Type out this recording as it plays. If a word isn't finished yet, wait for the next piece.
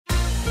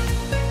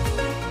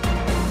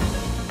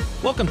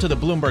Welcome to the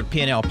Bloomberg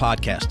P&L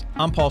podcast.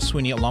 I'm Paul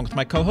Sweeney along with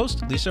my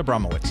co-host, Lisa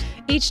Abramowicz.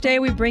 Each day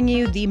we bring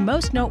you the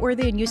most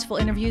noteworthy and useful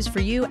interviews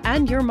for you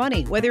and your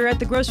money, whether you're at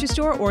the grocery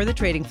store or the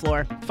trading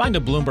floor. Find a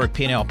Bloomberg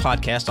P&L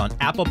podcast on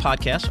Apple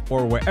Podcasts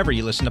or wherever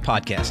you listen to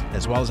podcasts,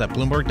 as well as at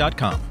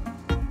Bloomberg.com.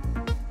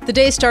 The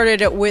day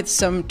started with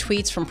some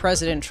tweets from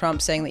President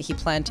Trump saying that he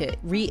planned to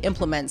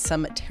re-implement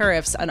some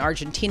tariffs on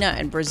Argentina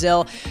and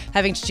Brazil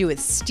having to do with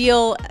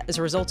steel as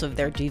a result of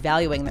their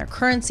devaluing their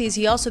currencies.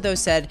 He also, though,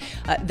 said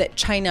that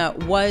China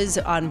was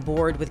on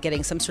board with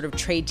getting some sort of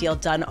trade deal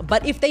done.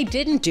 But if they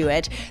didn't do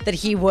it, that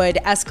he would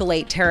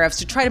escalate tariffs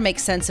to try to make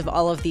sense of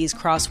all of these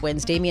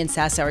crosswinds. Damian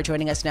Sassower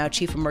joining us now,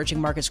 Chief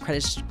Emerging Markets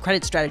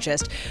Credit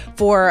Strategist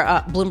for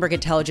Bloomberg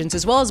Intelligence,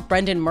 as well as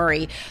Brendan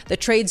Murray, the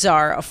trade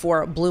czar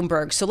for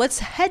Bloomberg. So let's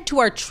head to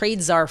our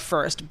trade czar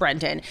first.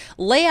 Brendan,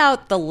 lay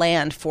out the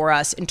land for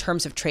us in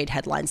terms of trade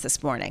headlines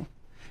this morning.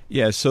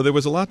 Yeah, so there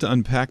was a lot to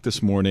unpack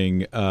this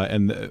morning,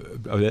 and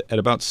at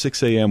about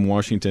 6 a.m.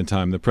 Washington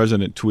time, the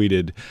president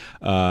tweeted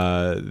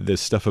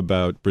this stuff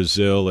about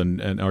Brazil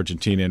and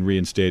Argentina and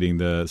reinstating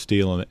the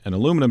steel and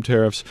aluminum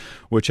tariffs,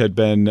 which had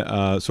been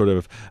sort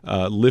of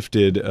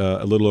lifted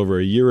a little over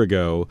a year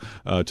ago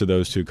to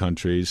those two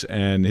countries.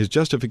 And his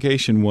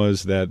justification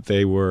was that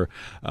they were,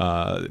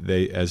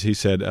 as he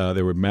said,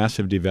 there were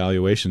massive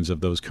devaluations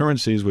of those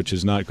currencies, which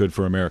is not good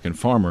for American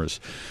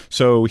farmers.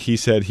 So he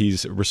said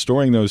he's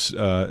restoring those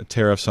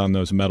tariffs on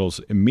those metals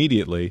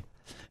immediately,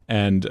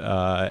 and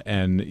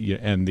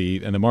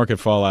the market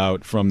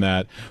fallout from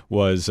that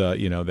was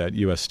that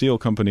U.S. steel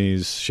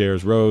companies'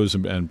 shares rose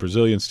and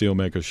Brazilian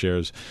steelmakers'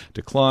 shares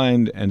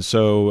declined, and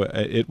so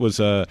it was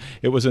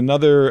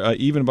another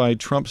even by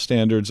Trump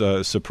standards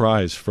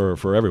surprise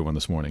for everyone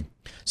this morning.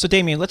 So,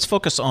 Damian, let's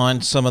focus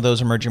on some of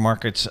those emerging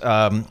markets,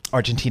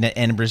 Argentina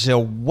and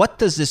Brazil. What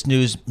does this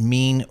news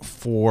mean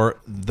for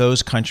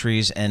those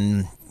countries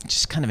and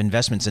just kind of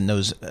investments in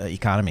those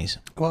economies?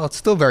 Well, it's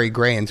still very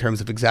gray in terms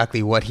of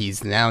exactly what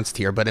he's announced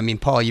here. But I mean,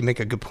 Paul, you make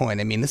a good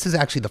point. I mean, this is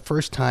actually the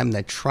first time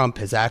that Trump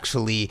has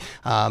actually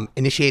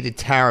initiated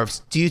tariffs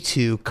due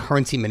to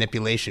currency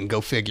manipulation.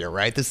 Go figure,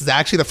 right? This is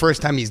actually the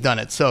first time he's done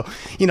it. So,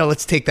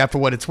 let's take that for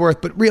what it's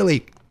worth. But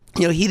really,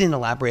 he didn't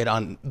elaborate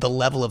on the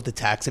level of the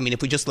tax. I mean,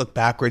 if we just look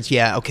backwards,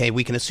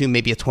 we can assume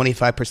maybe a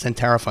 25%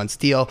 tariff on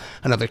steel,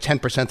 another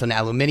 10% on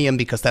aluminum,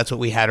 because that's what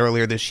we had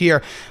earlier this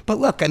year. But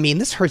look, I mean,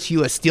 this hurts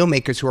U.S.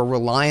 steelmakers who are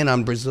relying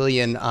on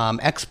Brazilian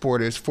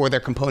exporters for their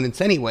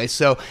components anyway.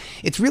 So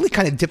it's really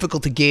kind of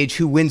difficult to gauge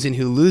who wins and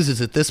who loses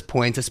at this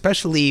point,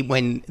 especially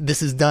when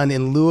this is done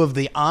in lieu of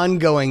the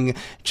ongoing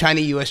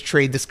China-U.S.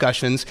 trade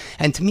discussions.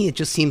 And to me, it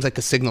just seems like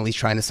a signal he's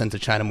trying to send to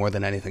China more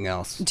than anything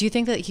else. Do you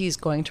think that he's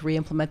going to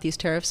re-implement these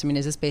tariffs? I mean,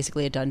 is this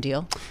basically a done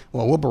deal?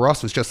 Well, Wilbur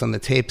Ross was just on the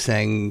tape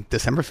saying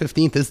December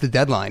 15th is the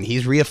deadline.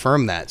 He's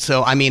reaffirmed that.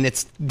 So, I mean,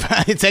 it's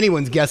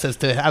anyone's guess as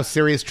to how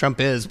serious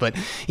Trump is. But,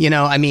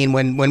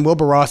 when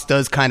Wilbur Ross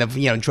does kind of,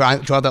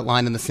 draw that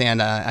line in the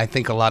sand, I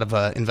think a lot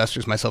of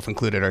investors, myself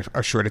included,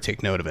 are sure to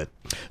take note of it.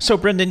 So,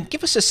 Brendan,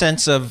 give us a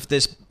sense of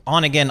this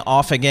on again,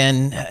 off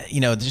again,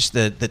 just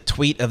the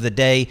tweet of the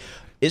day.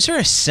 Is there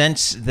a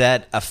sense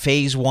that a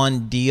phase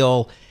one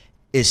deal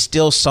is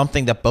still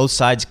something that both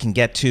sides can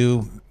get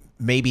to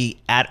maybe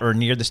at or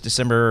near this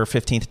December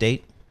 15th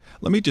date?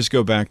 Let me just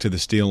go back to the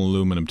steel and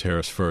aluminum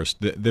tariffs first.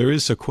 There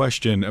is a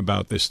question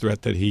about this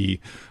threat that he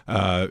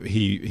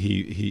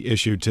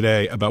issued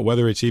today about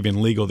whether it's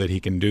even legal that he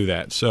can do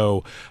that.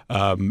 So,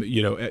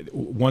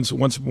 once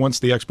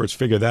the experts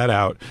figure that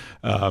out,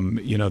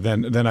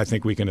 then I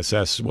think we can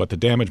assess what the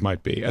damage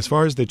might be. As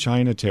far as the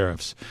China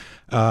tariffs,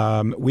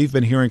 we've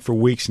been hearing for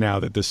weeks now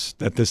that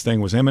this thing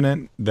was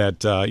imminent, that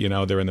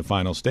they're in the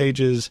final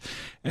stages,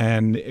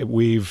 and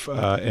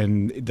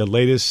and the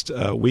latest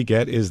we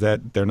get is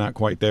that they're not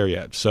quite there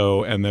yet.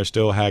 So, and they're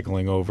still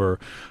haggling over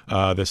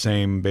the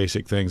same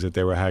basic things that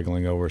they were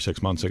haggling over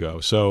 6 months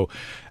ago. So,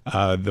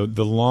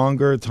 the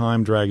longer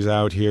time drags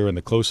out here, and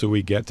the closer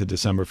we get to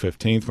December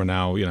 15th, we're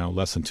now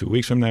less than 2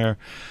 weeks from there.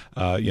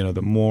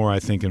 The more I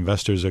think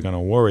investors are going to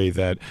worry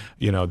that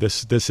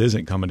this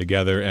isn't coming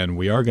together, and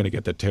we are going to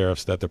get the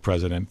tariffs that the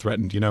president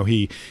threatened.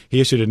 He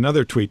issued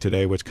another tweet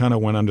today, which kind of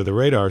went under the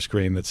radar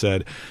screen, that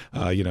said,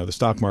 the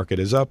stock market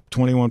is up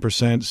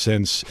 21%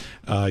 since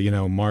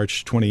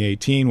March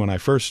 2018 when I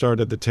first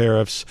started the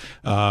tariffs.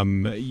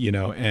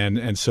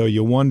 And so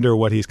you wonder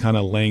what he's kind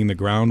of laying the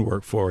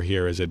groundwork for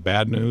here. Is it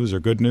bad news or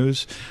good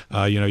news?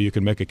 You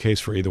can make a case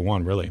for either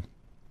one, really.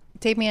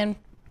 Damian,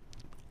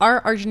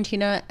 are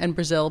Argentina and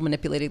Brazil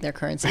manipulating their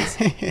currencies?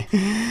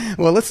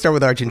 Well, let's start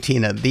with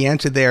Argentina. The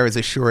answer there is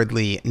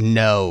assuredly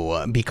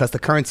no, because the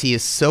currency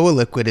is so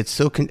illiquid.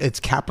 It's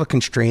capital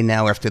constrained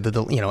now after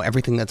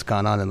everything that's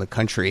gone on in the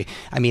country.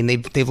 I mean,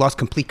 they've lost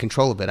complete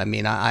control of it. I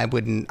mean, I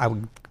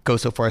would go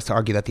so far as to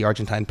argue that the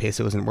Argentine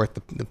peso isn't worth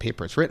the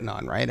paper it's written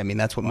on, right? I mean,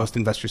 that's what most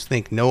investors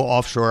think. No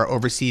offshore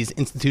overseas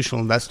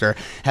institutional investor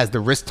has the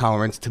risk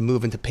tolerance to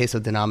move into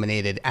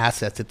peso-denominated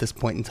assets at this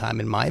point in time,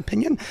 in my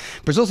opinion.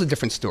 Brazil's a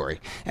different story.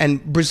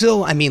 And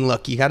Brazil, I mean,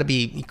 look, you got to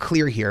be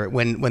clear here.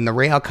 When the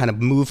real kind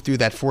of moved through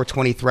that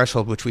 420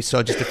 threshold, which we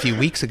saw just a few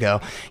weeks ago,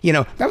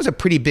 that was a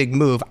pretty big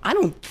move. I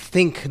don't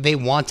think they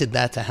wanted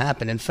that to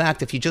happen. In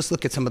fact, if you just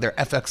look at some of their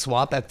FX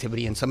swap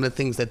activity and some of the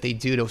things that they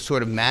do to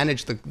sort of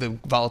manage the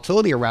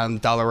volatility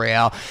around dollar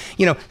real,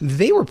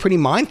 they were pretty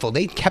mindful.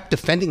 They kept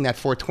defending that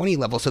 420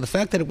 level. So the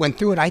fact that it went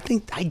through it, I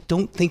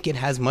don't think it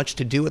has much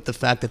to do with the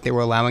fact that they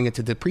were allowing it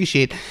to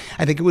depreciate.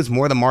 I think it was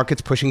more the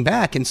markets pushing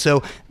back. And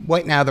so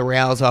right now the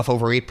real is off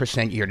over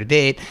 8% year to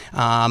date.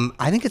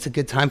 I think it's a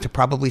good time to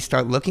probably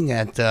start looking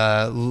at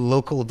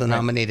local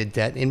denominated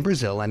debt in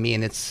Brazil. I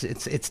mean,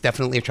 it's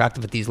definitely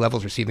attractive at these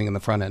levels receiving in the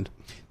front end.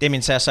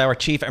 Damian Sassower,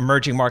 Chief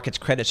Emerging Markets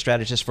Credit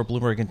Strategist for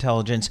Bloomberg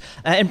Intelligence,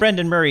 and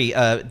Brendan Murray,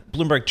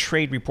 Bloomberg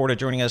Trade Reporter,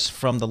 joining us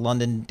from the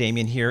London,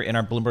 Damian, here in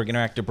our Bloomberg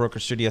Interactive Broker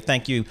Studio.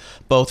 Thank you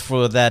both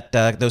for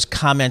those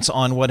comments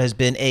on what has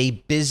been a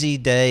busy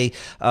day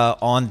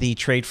on the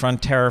trade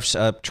front. Tariffs,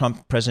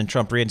 President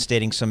Trump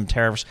reinstating some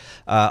tariffs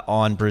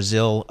on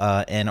Brazil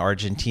and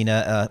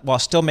Argentina, while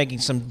still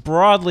making some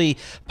broadly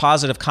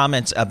positive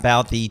comments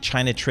about the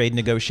China trade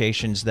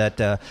negotiations,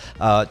 that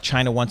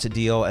China wants a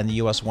deal and the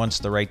U.S. wants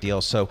the right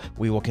deal. So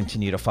we will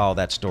continue to follow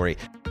that story.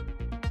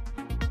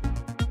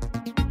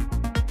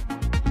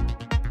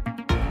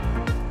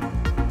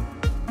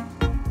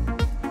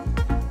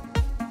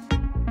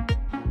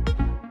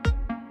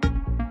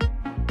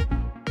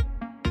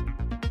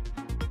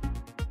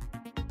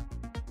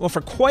 Well,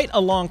 for quite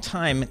a long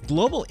time,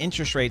 global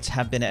interest rates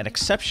have been at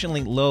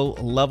exceptionally low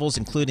levels,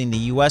 including the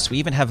U.S. We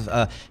even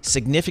have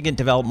significant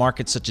developed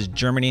markets such as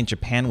Germany and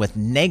Japan with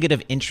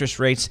negative interest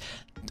rates.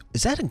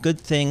 Is that a good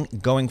thing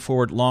going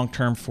forward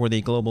long-term for the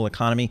global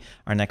economy?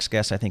 Our next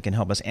guest, I think, can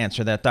help us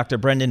answer that. Dr.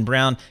 Brendan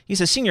Brown, he's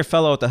a senior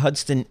fellow at the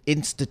Hudson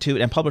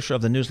Institute and publisher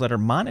of the newsletter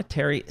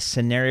Monetary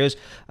Scenarios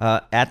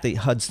at the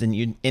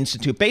Hudson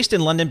Institute, based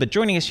in London, but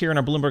joining us here in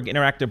our Bloomberg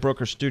Interactive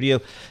Broker Studio.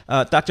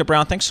 Dr.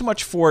 Brown, thanks so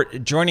much for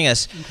joining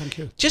us. Thank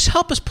you. Just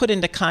help us put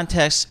into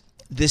context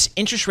this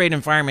interest rate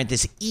environment,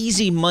 this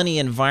easy money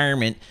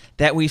environment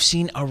that we've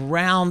seen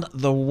around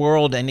the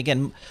world, and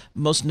again,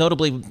 most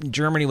notably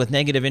Germany with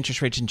negative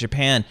interest rates in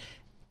Japan.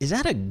 Is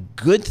that a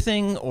good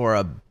thing or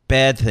a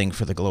bad thing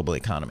for the global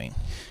economy?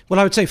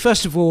 Well, I would say,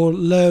 first of all,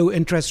 low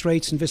interest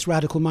rates and this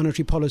radical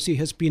monetary policy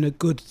has been a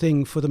good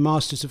thing for the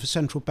masters of the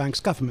central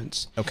bank's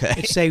governments. Okay.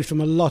 It saved them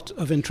a lot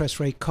of interest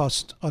rate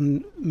cost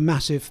on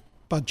massive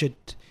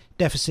budget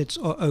deficits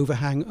or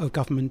overhang of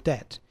government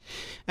debt.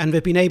 And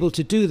they've been able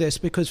to do this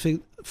because the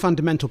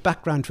fundamental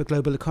background for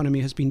global economy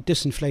has been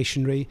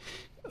disinflationary,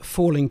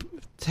 falling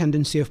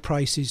tendency of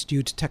prices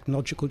due to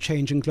technological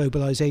change and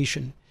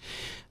globalization.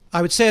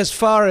 I would say, as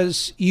far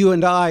as you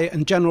and I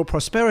and general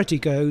prosperity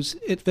goes,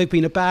 they've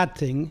been a bad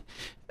thing.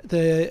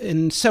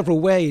 In several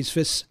ways,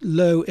 this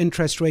low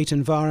interest rate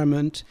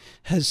environment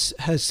has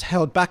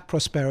held back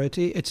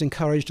prosperity. It's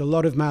encouraged a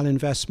lot of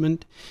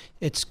malinvestment.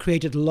 It's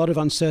created a lot of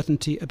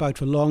uncertainty about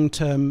the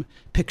long-term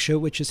picture,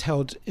 which has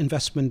held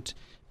investment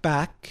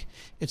back.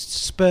 It's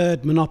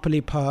spurred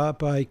monopoly power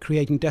by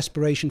creating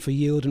desperation for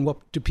yield. And what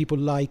do people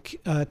like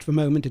at the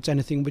moment? It's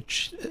anything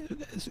which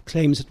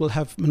claims it will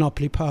have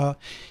monopoly power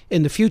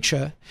in the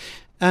future.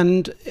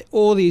 And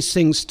all these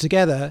things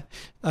together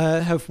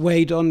have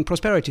weighed on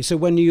prosperity. So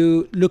when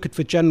you look at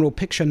the general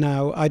picture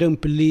now, I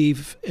don't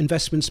believe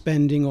investment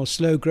spending or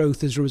slow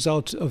growth is a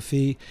result of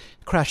the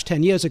crash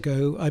 10 years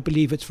ago. I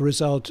believe it's the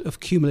result of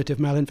cumulative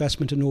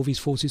malinvestment and all these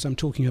forces I'm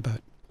talking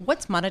about.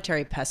 What's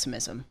monetary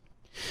pessimism?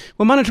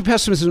 Well, monetary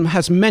pessimism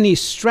has many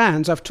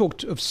strands. I've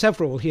talked of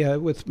several here,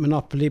 with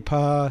monopoly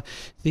power,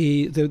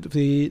 these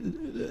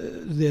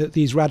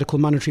radical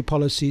monetary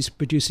policies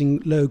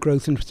producing low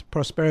growth and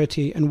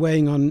prosperity and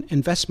weighing on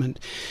investment.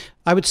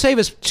 I would say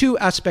there's two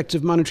aspects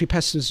of monetary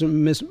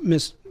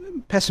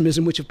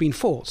pessimism which have been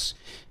false.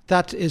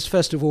 That is,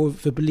 first of all,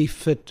 the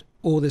belief that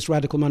all this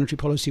radical monetary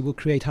policy will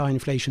create high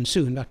inflation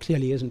soon. That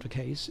clearly isn't the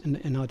case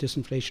in our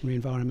disinflationary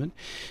environment.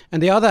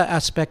 And the other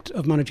aspect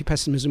of monetary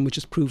pessimism, which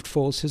has proved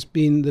false, has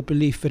been the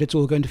belief that it's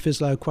all going to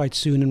fizzle out quite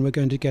soon and we're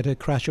going to get a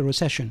crash or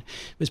recession.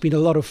 There's been a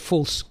lot of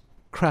false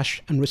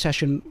crash and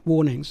recession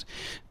warnings.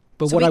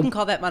 But so we can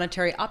call that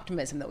monetary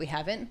optimism that we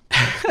haven't?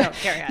 No,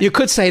 carry on. You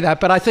could say that,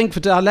 but I think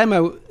the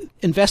dilemma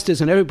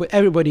investors and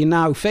everybody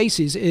now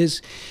faces is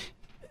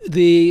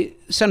the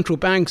central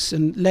banks,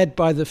 and led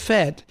by the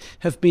Fed,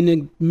 have been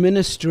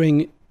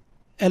administering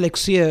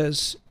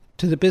elixirs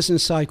to the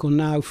business cycle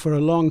now for a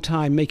long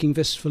time, making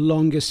this the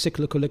longest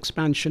cyclical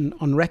expansion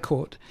on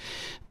record.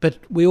 But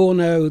we all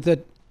know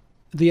that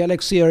the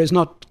elixir is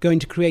not going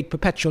to create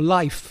perpetual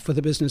life for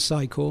the business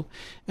cycle,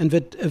 and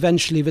that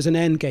eventually there's an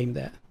end game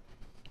there.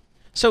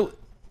 So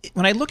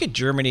when I look at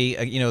Germany,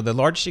 the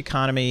largest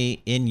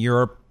economy in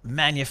Europe,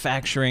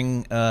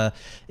 manufacturing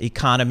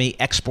economy,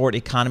 export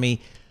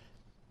economy,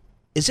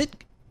 is it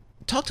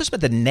Talk to us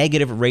about the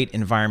negative rate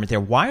environment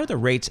there. Why are the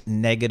rates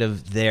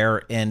negative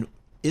there? And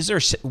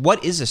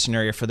what is the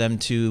scenario for them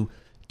to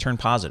turn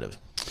positive?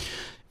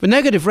 The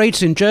negative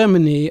rates in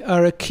Germany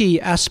are a key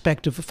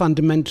aspect of a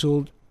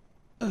fundamental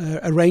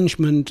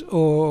arrangement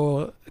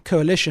or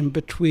coalition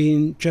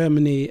between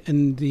Germany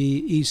and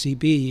the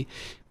ECB,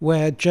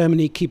 where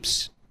Germany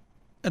keeps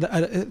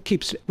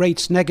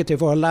rates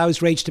negative or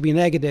allows rates to be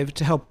negative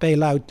to help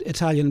bail out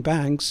Italian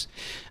banks.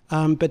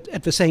 But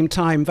at the same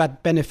time,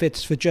 that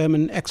benefits the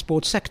German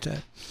export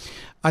sector.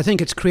 I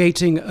think it's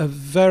creating a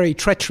very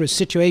treacherous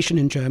situation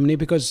in Germany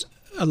because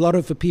a lot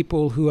of the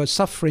people who are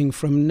suffering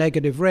from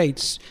negative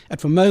rates at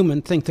the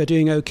moment think they're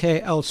doing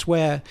okay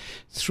elsewhere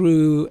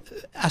through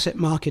asset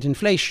market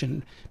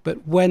inflation.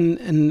 But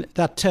when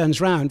that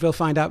turns around, they'll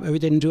find out that we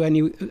didn't do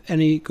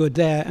any good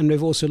there, and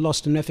they've also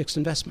lost in their fixed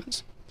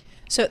investments.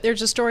 So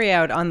there's a story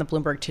out on the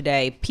Bloomberg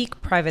today.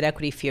 Peak private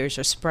equity fears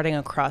are spreading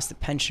across the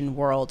pension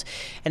world.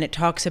 And it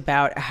talks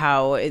about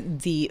how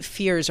the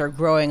fears are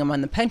growing among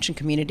the pension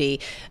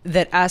community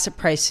that asset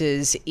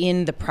prices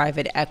in the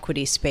private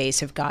equity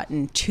space have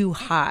gotten too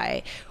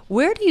high.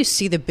 Where do you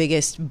see the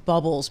biggest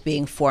bubbles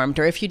being formed?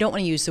 Or if you don't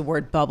want to use the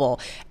word bubble,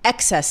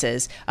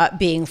 excesses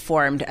being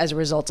formed as a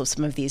result of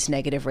some of these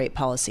negative rate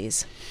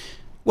policies?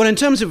 Well, in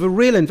terms of a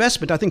real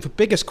investment, I think the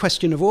biggest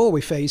question of all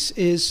we face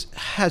is,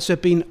 has there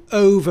been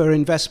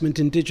over-investment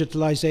in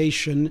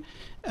digitalization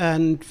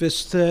and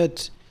this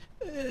third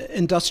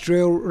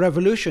industrial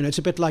revolution? It's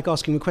a bit like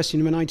asking the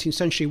question in the 19th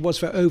century, was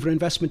there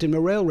over-investment in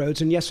the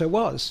railroads? And yes, there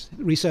was.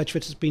 Research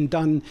that has been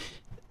done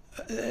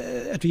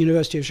at the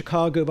University of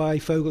Chicago by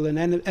Fogel and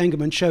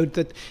Engerman showed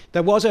that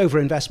there was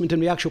over-investment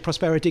and the actual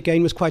prosperity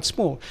gain was quite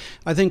small.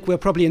 I think we're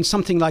probably in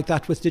something like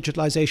that with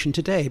digitalization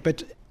today.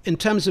 But in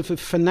terms of the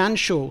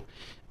financial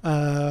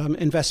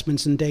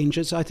investments and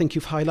dangers, I think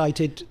you've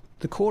highlighted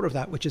the core of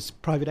that, which is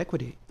private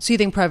equity. So you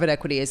think private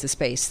equity is the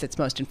space that's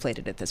most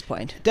inflated at this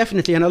point?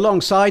 Definitely. And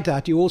alongside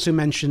that, you also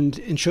mentioned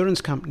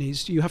insurance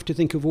companies. You have to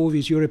think of all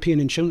these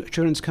European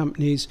insurance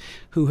companies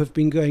who have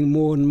been going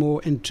more and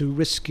more into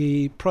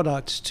risky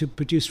products to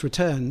produce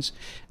returns.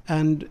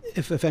 And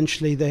if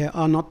eventually they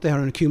are not there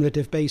on a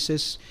cumulative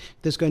basis,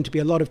 there's going to be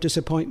a lot of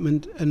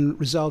disappointment and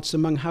results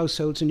among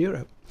households in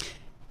Europe.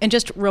 And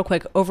just real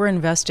quick,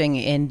 over-investing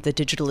in the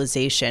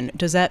digitalization,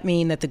 does that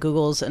mean that the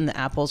Googles and the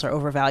Apples are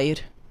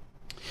overvalued?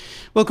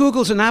 Well,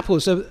 Googles and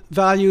Apples are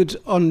valued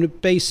on the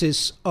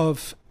basis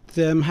of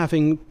them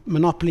having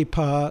monopoly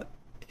power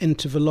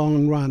into the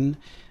long run.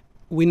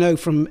 We know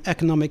from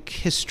economic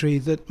history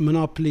that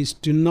monopolies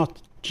do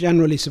not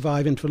generally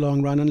survive into the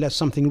long run unless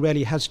something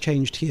really has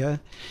changed here.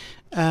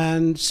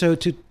 And so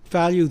to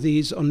value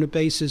these on the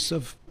basis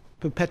of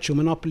perpetual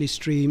monopoly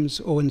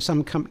streams, or in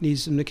some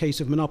companies, in the case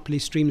of monopoly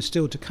streams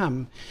still to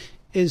come,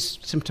 is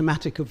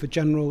symptomatic of the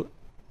general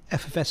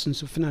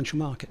effervescence of financial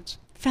markets.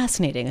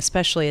 Fascinating,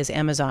 especially as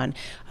Amazon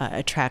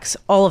attracts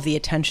all of the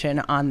attention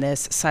on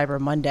this Cyber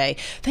Monday.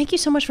 Thank you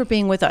so much for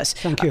being with us.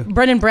 Thank you.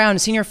 Brendan Brown,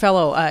 Senior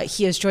Fellow,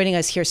 he is joining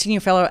us here, Senior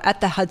Fellow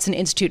at the Hudson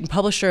Institute and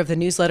publisher of the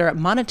newsletter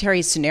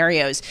Monetary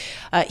Scenarios.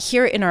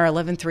 Here in our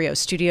 1130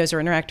 studios, or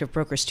Interactive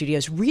Broker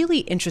studios, really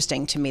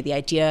interesting to me, the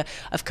idea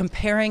of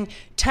comparing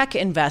tech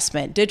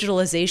investment,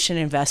 digitalization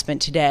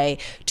investment today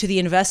to the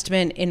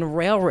investment in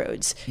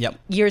railroads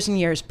years and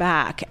years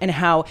back, and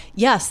how,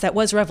 yes, that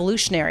was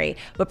revolutionary,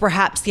 but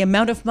perhaps the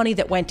amount of money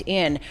that went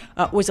in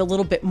was a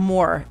little bit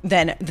more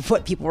than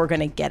what people were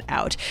going to get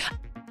out.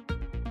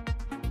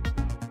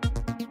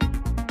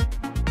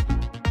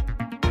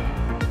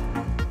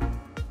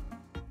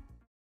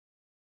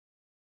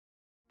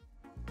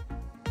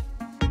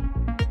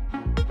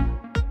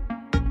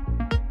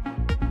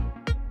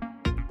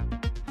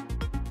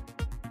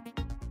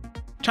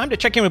 Time to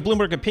check in with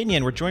Bloomberg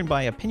Opinion. We're joined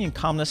by opinion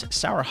columnist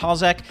Sarah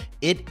Halzack.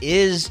 It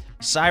is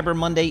Cyber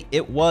Monday.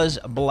 It was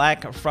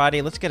Black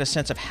Friday. Let's get a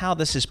sense of how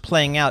this is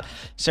playing out.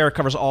 Sarah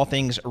covers all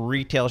things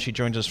retail. She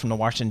joins us from the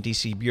Washington,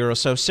 D.C. Bureau.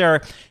 So,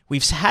 Sarah,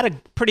 we've had a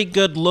pretty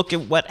good look at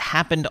what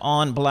happened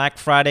on Black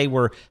Friday.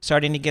 We're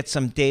starting to get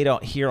some data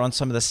here on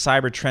some of the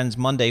cyber trends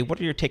Monday.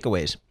 What are your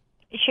takeaways?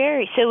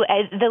 Sure. So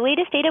the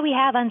latest data we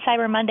have on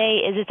Cyber Monday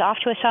is it's off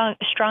to a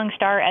strong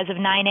start as of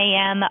 9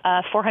 a.m.,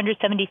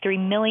 473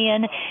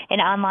 million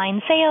in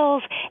online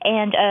sales.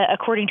 And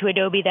according to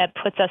Adobe, that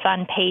puts us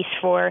on pace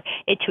for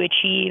it to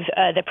achieve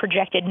the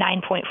projected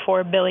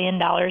 $9.4 billion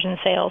in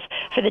sales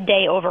for the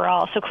day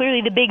overall. So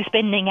clearly the big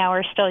spending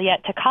hours still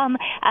yet to come,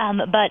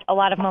 but a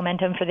lot of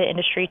momentum for the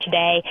industry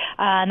today.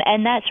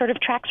 And that sort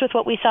of tracks with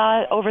what we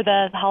saw over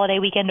the holiday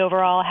weekend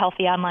overall,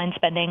 healthy online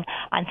spending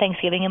on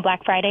Thanksgiving and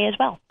Black Friday as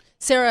well.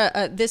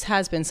 Sarah, this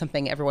has been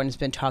something everyone has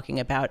been talking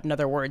about. In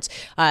other words,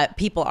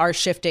 people are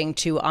shifting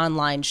to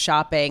online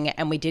shopping,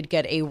 and we did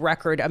get a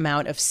record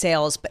amount of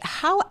sales. But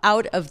how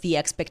out of the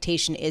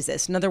expectation is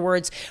this? In other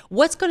words,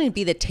 what's going to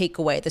be the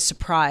takeaway, the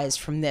surprise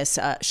from this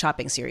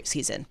shopping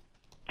season?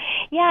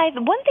 Yeah,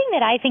 one thing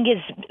that I think is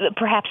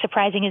perhaps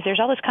surprising is there's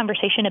all this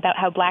conversation about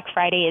how Black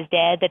Friday is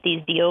dead, that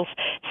these deals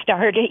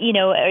start,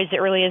 as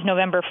early as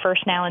November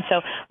 1st now. And so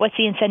what's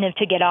the incentive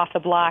to get off the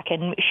block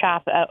and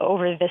shop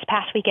over this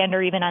past weekend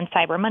or even on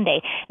Cyber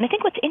Monday? And I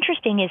think what's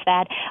interesting is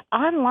that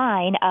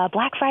online,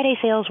 Black Friday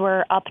sales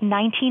were up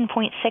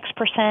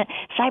 19.6%.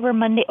 Cyber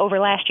Monday over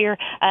last year,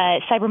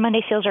 Cyber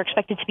Monday sales are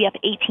expected to be up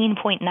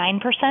 18.9%.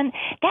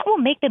 That will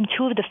make them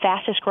two of the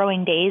fastest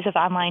growing days of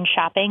online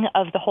shopping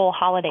of the whole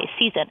holiday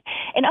season.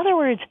 In other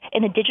words,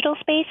 in the digital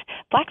space,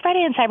 Black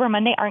Friday and Cyber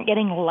Monday aren't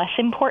getting less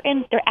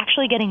important. They're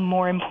actually getting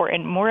more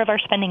important. More of our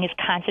spending is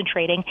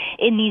concentrating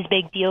in these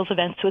big deals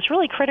events. So it's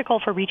really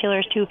critical for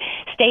retailers to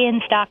stay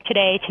in stock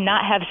today, to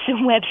not have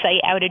some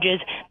website outages,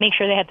 make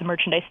sure they have the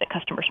merchandise that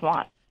customers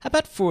want. How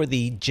about for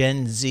the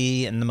Gen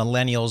Z and the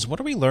millennials? What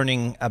are we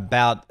learning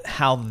about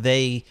how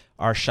they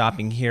are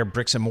shopping here,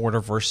 bricks and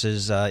mortar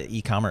versus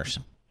e-commerce?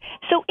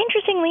 So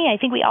interestingly, I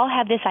think we all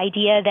have this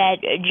idea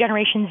that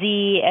Generation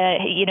Z,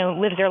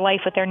 lives their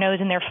life with their nose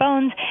in their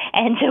phones,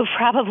 and so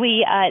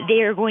probably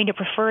they are going to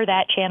prefer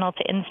that channel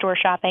to in-store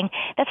shopping.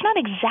 That's not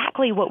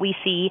exactly what we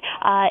see.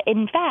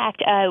 In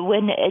fact,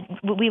 when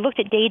we looked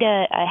at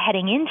data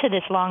heading into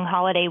this long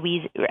holiday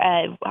weekend,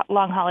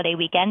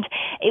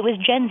 it was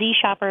Gen Z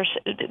shoppers,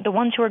 the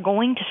ones who are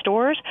going to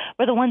stores,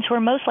 were the ones who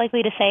are most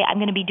likely to say, I'm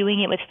going to be doing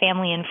it with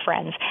family and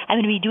friends.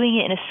 I'm going to be doing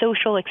it in a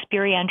social,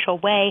 experiential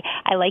way.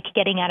 I like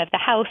getting out of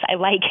the house. I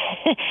like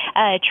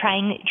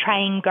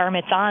trying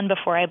garments on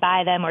before I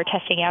buy them or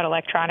testing out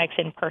electronics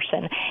in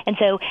person. And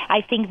so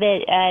I think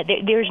that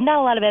there's not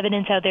a lot of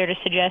evidence out there to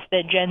suggest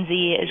that Gen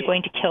Z is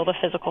going to kill the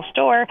physical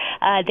store.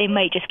 They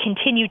might just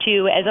continue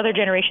to, as other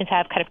generations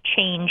have, kind of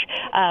change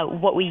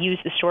what we use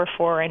the store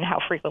for and how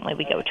frequently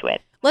we go to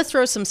it. Let's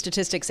throw some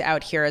statistics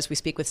out here as we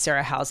speak with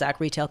Sarah Halzack,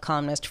 retail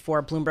columnist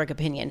for Bloomberg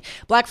Opinion.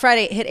 Black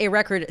Friday hit a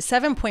record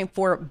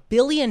 $7.4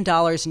 billion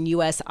in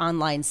U.S.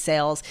 online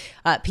sales,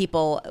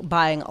 people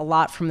buying a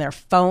lot from their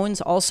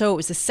phones. Also, it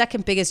was the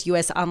second biggest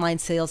U.S. online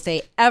sales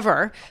day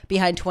ever,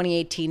 behind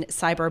 2018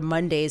 Cyber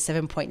Monday's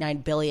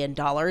 $7.9 billion.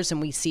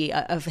 And we see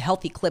a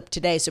healthy clip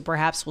today, so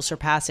perhaps we'll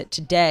surpass it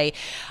today.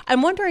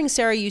 I'm wondering,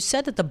 Sarah, you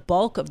said that the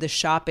bulk of the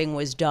shopping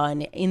was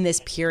done in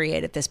this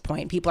period at this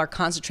point. People are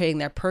concentrating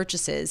their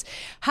purchases.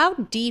 How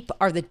deep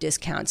are the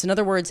discounts? In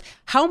other words,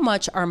 how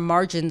much are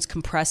margins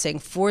compressing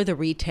for the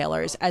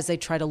retailers as they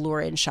try to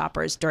lure in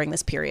shoppers during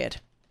this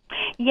period?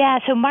 Yeah,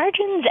 so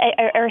margins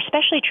are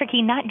especially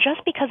tricky, not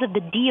just because of the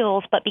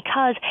deals, but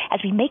because as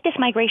we make this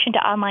migration to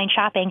online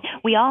shopping,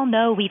 we all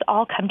know we've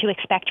all come to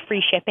expect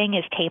free shipping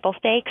as table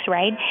stakes,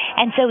 right?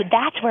 And so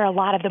that's where a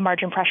lot of the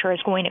margin pressure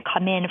is going to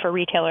come in for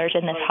retailers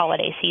in this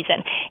holiday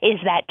season, is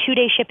that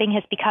two-day shipping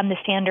has become the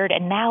standard,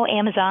 and now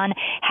Amazon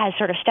has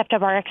sort of stepped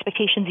up our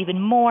expectations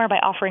even more by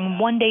offering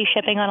one-day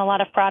shipping on a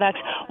lot of products.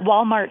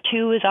 Walmart,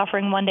 too, is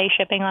offering one-day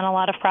shipping on a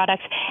lot of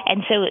products,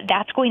 and so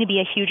that's going to be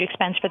a huge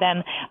expense for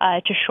them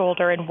to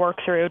shoulder and work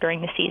through during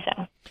the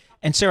season.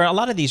 And Sarah, a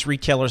lot of these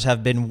retailers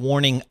have been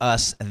warning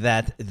us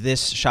that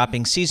this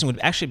shopping season would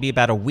actually be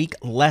about a week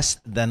less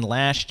than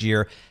last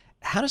year.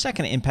 How does that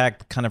going to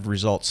impact kind of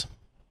results?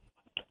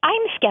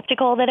 I'm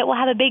skeptical that it will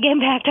have a big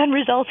impact on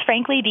results,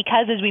 frankly,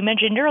 because, as we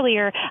mentioned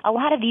earlier, a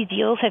lot of these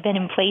deals have been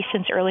in place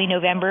since early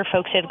November.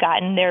 Folks have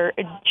gotten their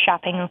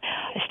shopping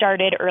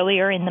started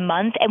earlier in the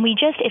month. And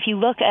if you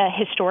look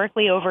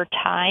historically over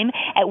time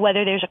at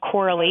whether there's a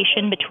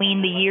correlation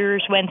between the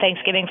years when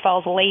Thanksgiving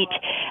falls late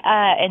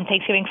and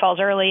Thanksgiving falls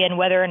early and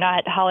whether or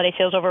not holiday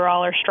sales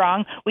overall are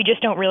strong, we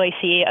just don't really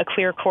see a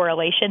clear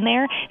correlation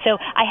there. So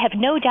I have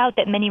no doubt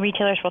that many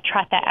retailers will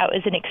trot that out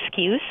as an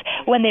excuse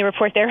when they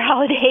report their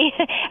holiday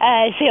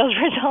sales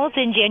results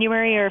in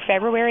January or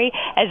February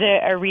as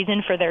a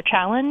reason for their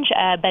challenge,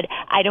 but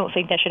I don't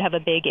think that should have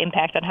a big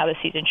impact on how the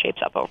season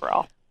shapes up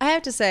overall. I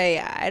have to say,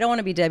 I don't want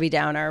to be Debbie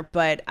Downer,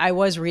 but I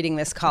was reading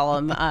this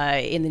column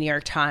in the New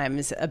York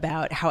Times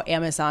about how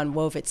Amazon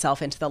wove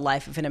itself into the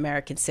life of an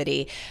American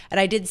city. And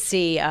I did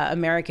see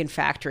American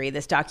Factory,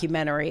 this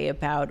documentary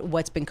about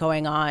what's been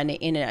going on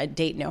in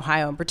Dayton,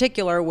 Ohio in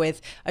particular, with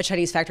a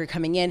Chinese factory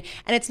coming in.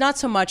 And it's not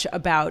so much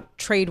about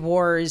trade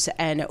wars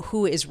and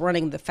who is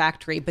running the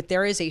factory, but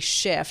there is a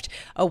shift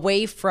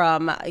away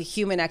from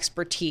human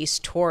expertise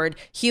toward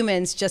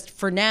humans just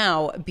for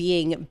now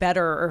being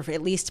better or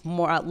at least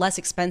less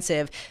expensive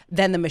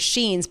than the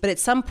machines, but at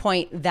some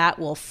point that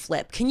will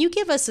flip. Can you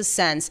give us a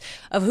sense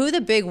of who the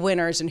big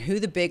winners and who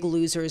the big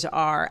losers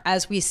are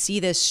as we see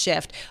this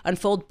shift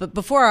unfold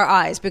before our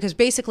eyes? Because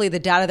basically the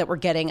data that we're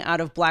getting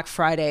out of Black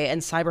Friday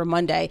and Cyber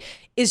Monday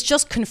is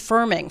just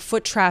confirming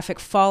foot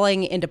traffic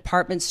falling in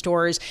department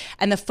stores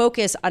and the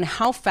focus on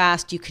how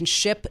fast you can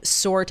ship,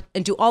 sort,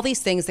 and do all these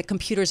things that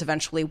computers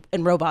eventually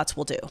and robots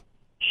will do.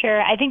 Sure.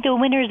 I think the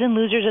winners and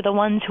losers are the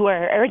ones who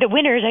are, or the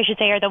winners, I should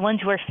say, are the ones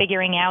who are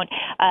figuring out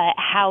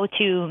how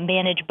to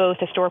manage both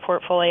a store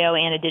portfolio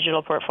and a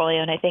digital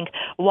portfolio. And I think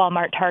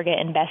Walmart, Target,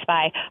 and Best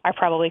Buy are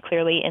probably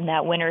clearly in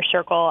that winner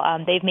circle.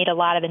 They've made a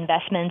lot of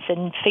investments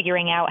in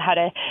figuring out how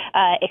to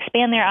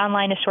expand their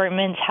online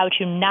assortments, how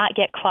to not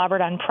get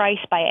clobbered on price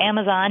by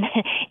Amazon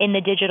in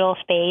the digital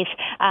space,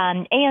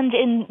 and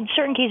in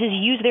certain cases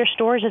use their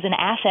stores as an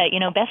asset.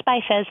 Best Buy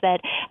says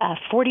that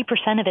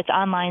 40% of its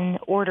online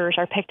orders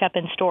are picked up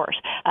in stores.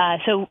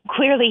 So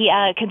clearly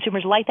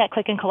consumers like that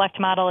click and collect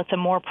model. It's a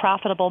more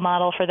profitable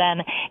model for them.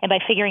 And by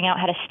figuring out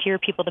how to steer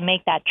people to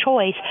make that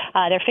choice,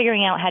 they're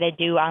figuring out how to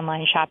do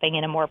online shopping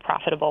in a more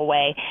profitable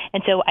way.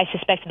 And so I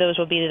suspect those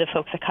will be the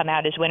folks that come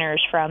out as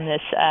winners from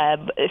this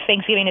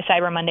Thanksgiving to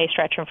Cyber Monday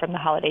stretch and from the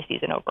holiday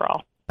season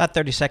overall. About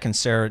 30 seconds,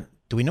 Sarah.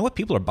 Do we know what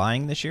people are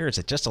buying this year? Is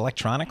it just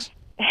electronics?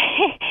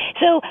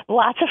 So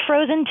lots of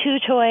Frozen 2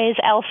 toys,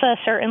 Elsa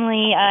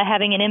certainly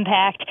having an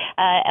impact,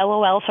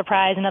 LOL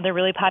Surprise, another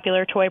really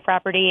popular toy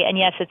property. And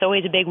yes, it's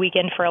always a big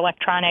weekend for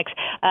electronics,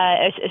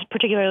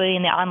 particularly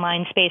in the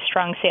online space.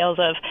 Strong sales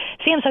of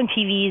Samsung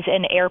TVs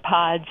and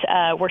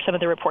AirPods were some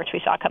of the reports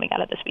we saw coming out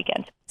of this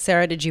weekend.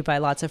 Sarah, did you buy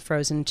lots of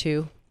Frozen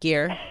 2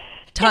 gear?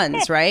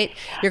 Tons, right?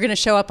 You're going to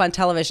show up on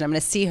television. I'm going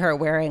to see her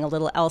wearing a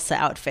little Elsa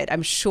outfit,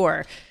 I'm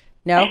sure.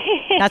 No,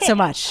 not so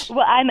much.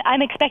 Well,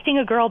 I'm expecting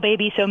a girl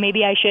baby, so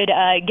maybe I should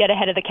get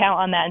ahead of the count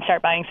on that and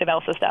start buying some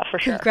Elsa stuff for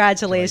sure.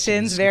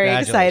 Congratulations. Very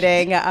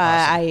exciting. Awesome.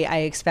 I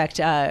expect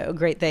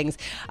great things.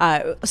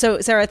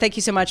 So, Sarah, thank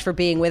you so much for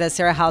being with us.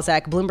 Sarah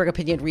Halzack, Bloomberg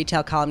Opinion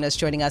retail columnist,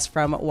 joining us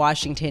from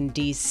Washington,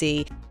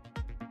 D.C.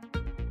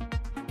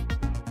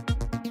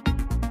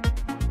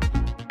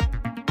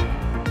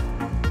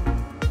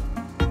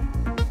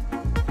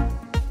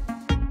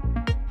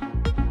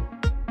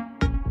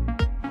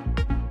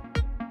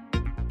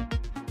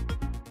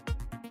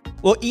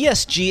 Well,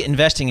 ESG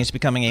investing is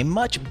becoming a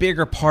much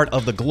bigger part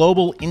of the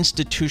global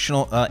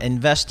institutional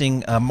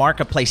investing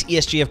marketplace.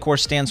 ESG, of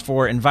course, stands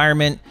for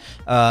environment,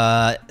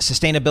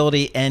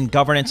 sustainability, and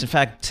governance. In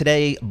fact,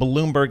 today,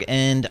 Bloomberg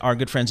and our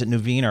good friends at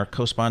Nuveen are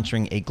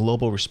co-sponsoring a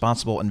global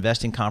responsible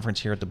investing conference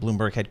here at the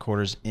Bloomberg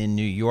headquarters in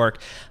New York.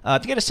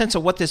 To get a sense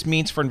of what this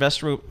means for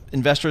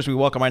investors, we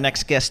welcome our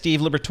next guest, Steve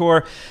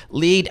Liberatore,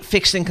 lead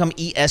fixed income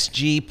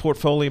ESG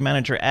portfolio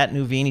manager at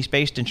Nuveen. He's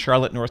based in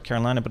Charlotte, North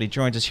Carolina, but he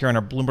joins us here in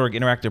our Bloomberg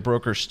Interactive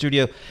Broker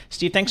studio.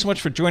 Steve, thanks so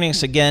much for joining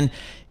us again.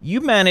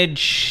 You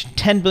manage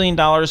 $10 billion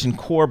in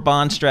core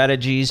bond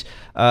strategies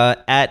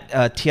at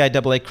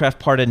TIAA Craft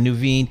part of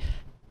Nuveen.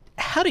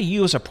 How do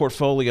you as a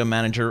portfolio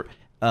manager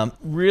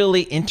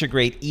really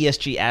integrate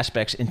ESG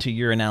aspects into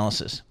your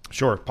analysis?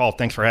 Sure. Paul,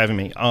 thanks for having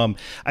me.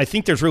 I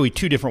think there's really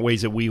two different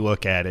ways that we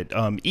look at it.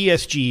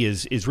 ESG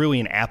is really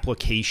an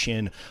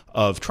application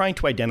of trying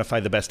to identify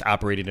the best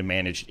operated and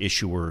managed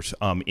issuers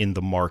in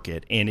the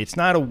market. And it's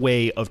not a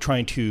way of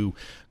trying to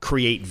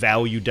create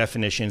value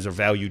definitions or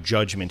value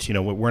judgments.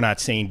 We're not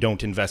saying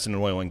don't invest in an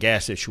oil and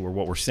gas issuer.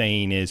 What we're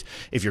saying is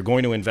if you're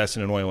going to invest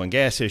in an oil and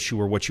gas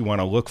issuer, what you want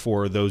to look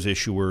for are those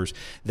issuers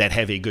that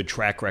have a good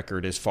track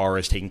record as far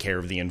as taking care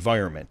of the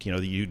environment.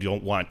 You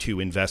don't want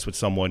to invest with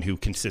someone who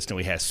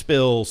consistently has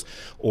spills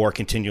or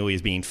continually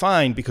is being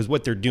fined, because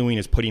what they're doing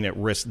is putting at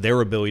risk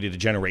their ability to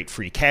generate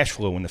free cash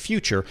flow in the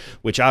future,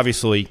 which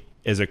obviously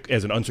as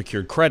an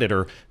unsecured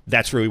creditor,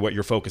 that's really what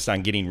you're focused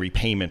on getting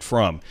repayment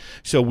from.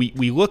 So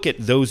we look at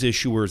those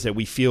issuers that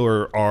we feel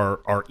are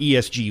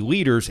ESG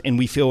leaders and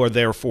we feel are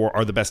therefore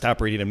are the best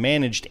operated and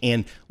managed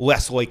and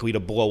less likely to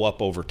blow up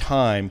over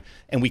time.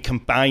 And we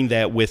combine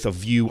that with a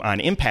view on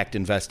impact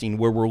investing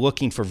where we're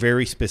looking for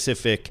very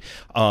specific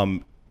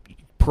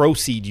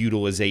proceed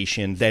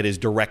utilization that is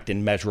direct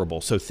and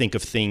measurable. So think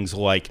of things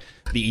like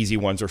the easy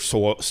ones are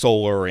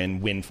solar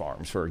and wind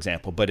farms, for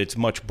example, but it's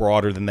much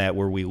broader than that,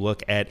 where we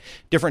look at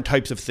different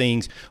types of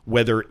things,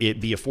 whether it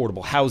be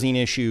affordable housing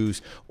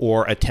issues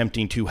or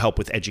attempting to help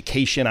with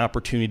education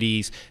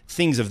opportunities,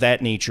 things of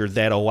that nature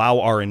that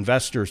allow our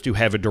investors to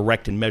have a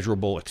direct and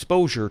measurable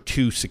exposure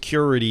to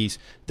securities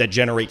that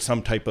generate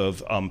some type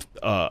of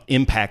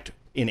impact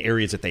in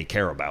areas that they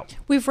care about.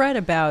 We've read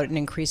about an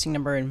increasing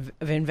number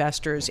of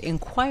investors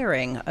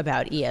inquiring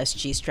about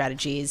ESG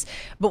strategies,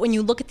 but when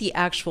you look at the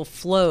actual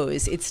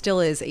flows, it still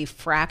is a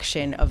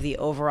fraction of the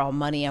overall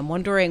money. I'm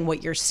wondering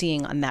what you're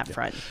seeing on that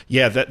front.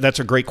 Yeah, that's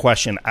a great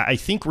question. I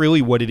think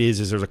really what it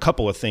is there's a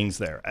couple of things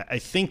there. I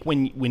think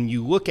when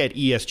you look at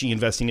ESG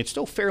investing, it's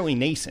still fairly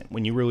nascent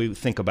when you really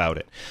think about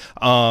it.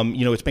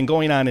 It's been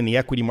going on in the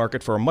equity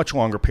market for a much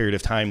longer period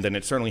of time than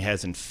it certainly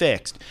has in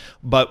fixed.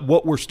 But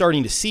what we're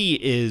starting to see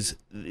is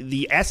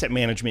the asset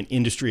management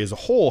industry as a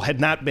whole had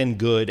not been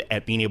good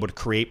at being able to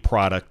create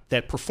product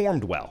that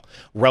performed well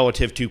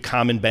relative to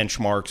common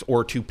benchmarks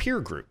or to peer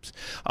groups.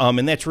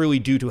 And that's really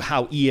due to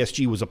how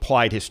ESG was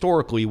applied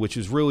historically, which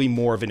is really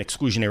more of an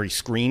exclusionary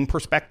screen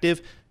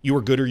perspective. You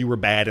were good or you were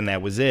bad, and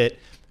that was it.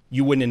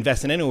 you wouldn't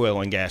invest in any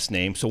oil and gas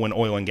name. So when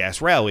oil and gas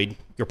rallied,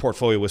 your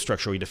portfolio was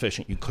structurally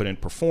deficient. You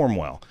couldn't perform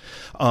well.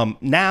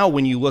 Now,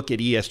 when you look at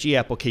ESG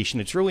application,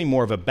 it's really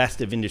more of a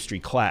best of industry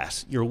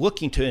class. You're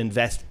looking to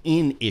invest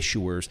in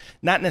issuers,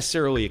 not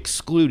necessarily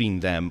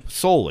excluding them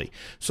solely.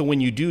 So when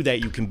you do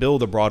that, you can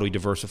build a broadly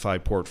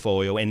diversified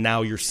portfolio. And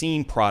now you're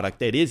seeing product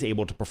that is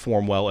able to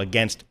perform well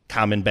against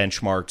common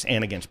benchmarks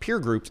and against peer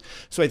groups.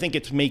 So I think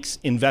it makes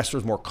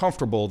investors more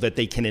comfortable that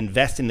they can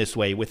invest in this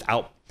way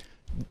without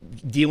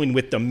dealing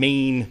with the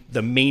main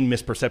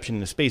misperception in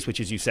the space, which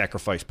is you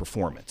sacrifice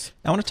performance.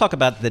 I want to talk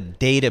about the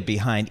data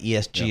behind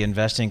ESG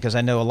investing, because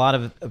I know a lot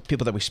of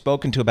people that we've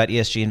spoken to about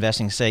ESG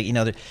investing say,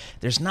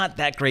 there's not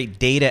that great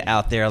data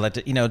out there.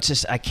 It's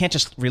just, I can't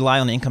just rely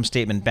on the income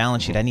statement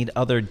balance sheet. I need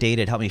other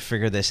data to help me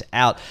figure this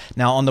out.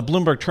 Now, on the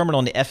Bloomberg terminal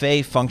in the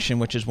FA function,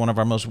 which is one of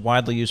our most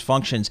widely used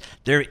functions,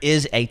 there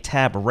is a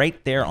tab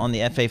right there on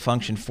the FA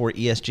function for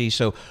ESG.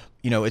 So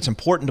it's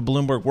important to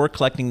Bloomberg. We're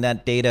collecting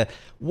that data.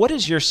 What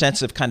is your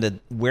sense of kind of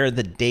where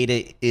the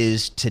data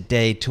is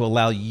today to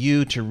allow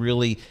you to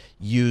really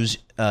use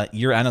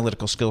your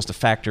analytical skills to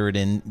factor it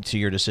into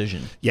your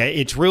decision? Yeah,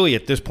 it's really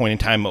at this point in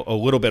time a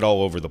little bit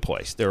all over the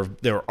place.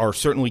 There are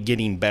certainly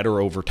getting better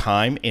over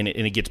time, and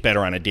it gets better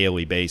on a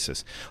daily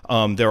basis.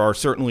 There are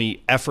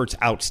certainly efforts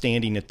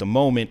outstanding at the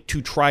moment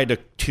to try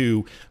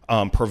to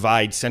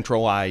provide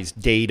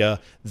centralized data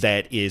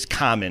that is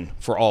common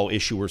for all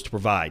issuers to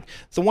provide.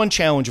 The one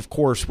challenge, of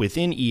course,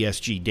 within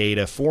ESG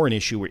data for an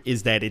issuer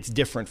is that it's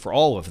different for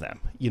all of them.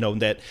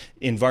 That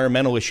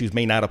environmental issues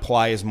may not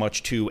apply as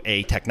much to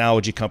a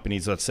technology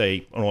company's, let's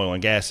say, an oil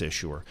and gas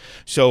issuer.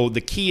 So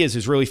the key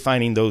is really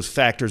finding those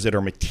factors that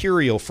are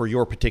material for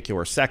your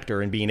particular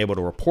sector and being able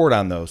to report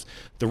on those.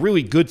 The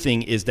really good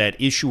thing is that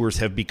issuers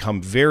have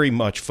become very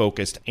much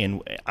focused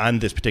on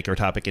this particular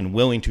topic and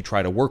willing to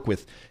try to work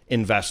with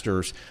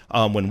investors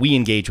when we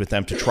engage with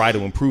them to try to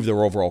improve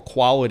their overall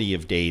quality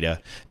of data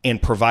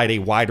and provide a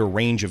wider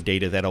range of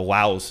data that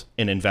allows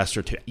an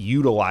investor to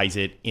utilize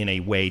it in a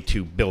way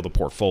to build a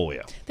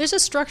portfolio. There's a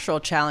structural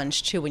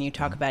challenge, too, when you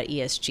talk about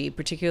ESG,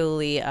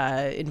 particularly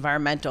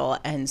environmental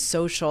and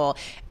social,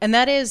 and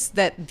that is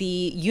that the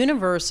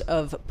universe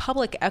of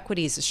public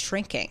equities is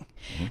shrinking.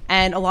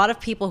 And a lot of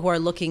people who are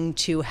looking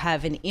to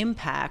have an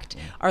impact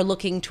are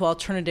looking to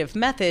alternative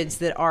methods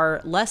that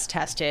are less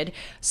tested,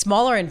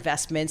 smaller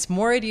investments,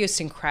 more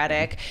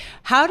idiosyncratic.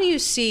 How do you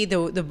see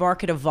the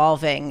market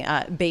evolving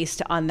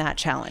based on that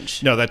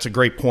challenge? No, that's a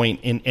great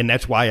point. And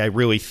that's why I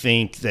really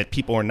think that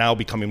people are now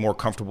becoming more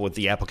comfortable with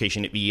the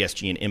application of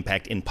ESG and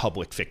impact in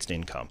public fixed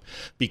income.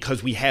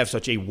 Because we have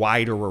such a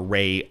wider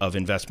array of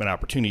investment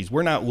opportunities,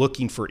 we're not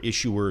looking for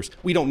issuers.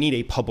 We don't need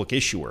a public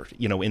issuer,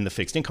 in the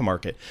fixed income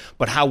market.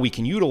 But how we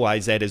can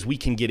utilize that is we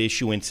can get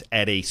issuance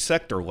at a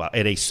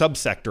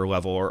subsector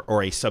level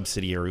or a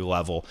subsidiary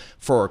level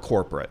for a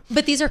corporate.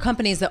 But these are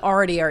companies that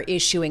already are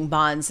issuing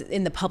bonds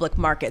in the public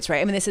markets, right?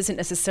 I mean, this isn't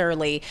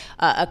necessarily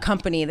a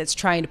company that's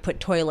trying to put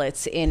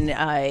toilets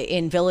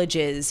in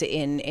villages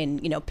in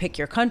pick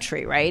your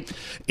country, right?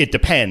 It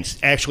depends.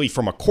 Actually,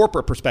 from a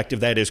corporate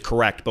perspective, that is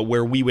correct. But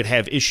where we would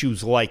have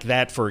issues like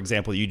that, for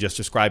example, you just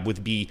described,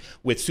 would be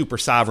with super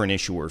sovereign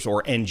issuers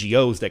or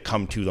NGOs that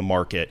come to the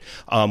market.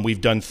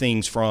 We've done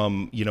things from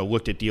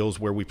looked at deals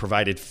where we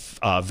provided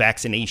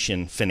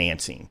vaccination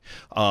financing,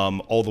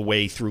 all the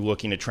way through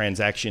looking at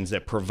transactions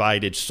that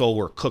provided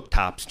solar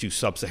cooktops to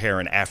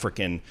sub-Saharan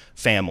African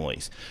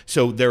families.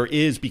 So there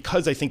is,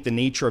 because I think the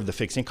nature of the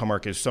fixed income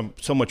market is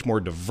so much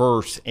more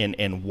diverse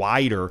and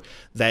wider,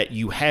 that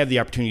you have the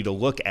opportunity to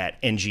look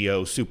at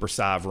NGOs, super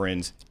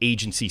sovereigns,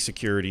 agency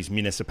securities,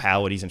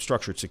 municipalities, and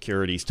structured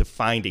securities to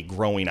find a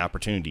growing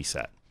opportunity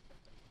set.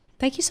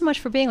 Thank you so much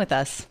for being with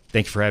us.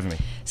 Thank you for having me.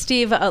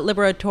 Steve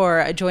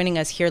Liberatore joining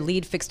us here,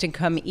 lead fixed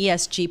income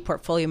ESG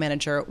portfolio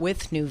manager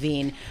with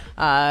Nuveen,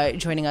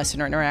 joining us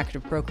in our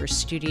Interactive Brokers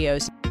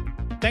studios.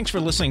 Thanks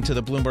for listening to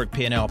the Bloomberg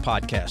P&L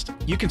podcast.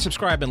 You can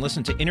subscribe and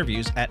listen to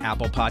interviews at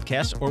Apple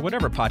Podcasts or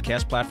whatever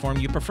podcast platform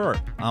you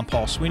prefer. I'm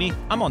Paul Sweeney.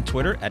 I'm on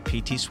Twitter at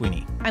PT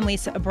Sweeney. I'm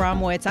Lisa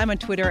Abramowicz. I'm on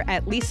Twitter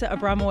at Lisa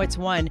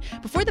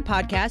Abramowicz1. Before the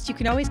podcast, you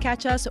can always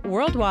catch us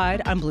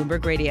worldwide on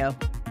Bloomberg Radio.